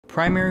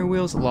Primary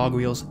wheels, log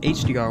wheels,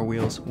 HDR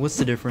wheels. What's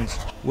the difference?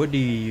 What do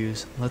you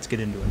use? Let's get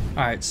into it.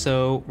 All right,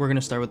 so we're gonna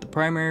start with the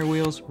primary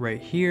wheels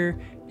right here.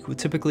 You would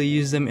typically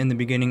use them in the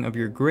beginning of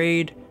your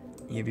grade.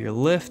 You have your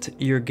lift,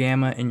 your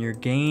gamma, and your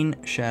gain,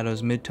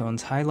 shadows,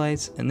 midtones,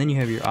 highlights, and then you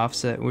have your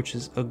offset, which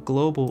is a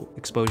global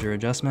exposure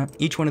adjustment.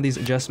 Each one of these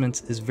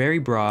adjustments is very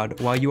broad.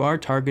 While you are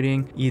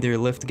targeting either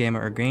lift, gamma,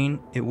 or gain,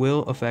 it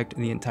will affect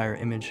the entire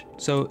image.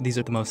 So these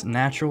are the most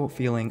natural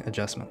feeling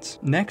adjustments.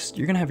 Next,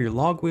 you're gonna have your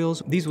log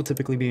wheels. These will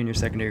typically be in your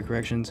secondary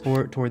corrections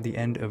or toward the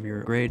end of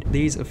your grade.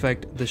 These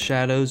affect the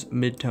shadows,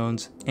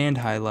 midtones, and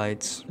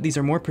highlights. These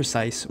are more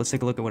precise. Let's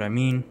take a look at what I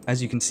mean.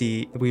 As you can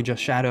see, if we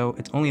adjust shadow,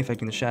 it's only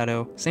affecting the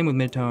shadow. Same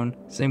with midtone,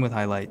 same with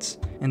highlights.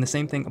 And the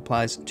same thing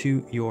applies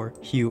to your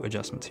hue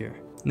adjustments here.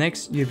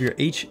 Next, you have your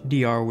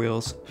HDR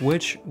wheels,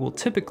 which will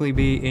typically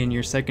be in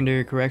your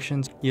secondary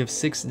corrections. You have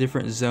 6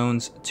 different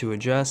zones to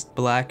adjust: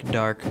 black,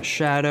 dark,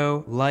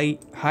 shadow,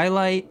 light,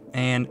 highlight,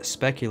 and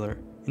specular.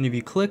 And if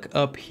you click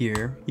up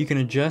here, you can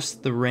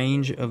adjust the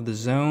range of the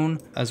zone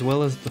as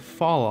well as the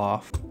fall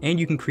off, and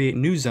you can create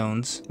new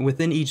zones.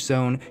 Within each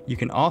zone, you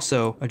can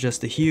also adjust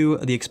the hue,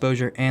 the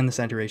exposure, and the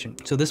saturation.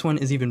 So this one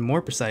is even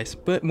more precise,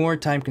 but more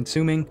time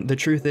consuming. The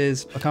truth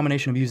is, a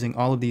combination of using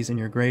all of these in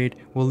your grade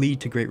will lead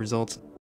to great results.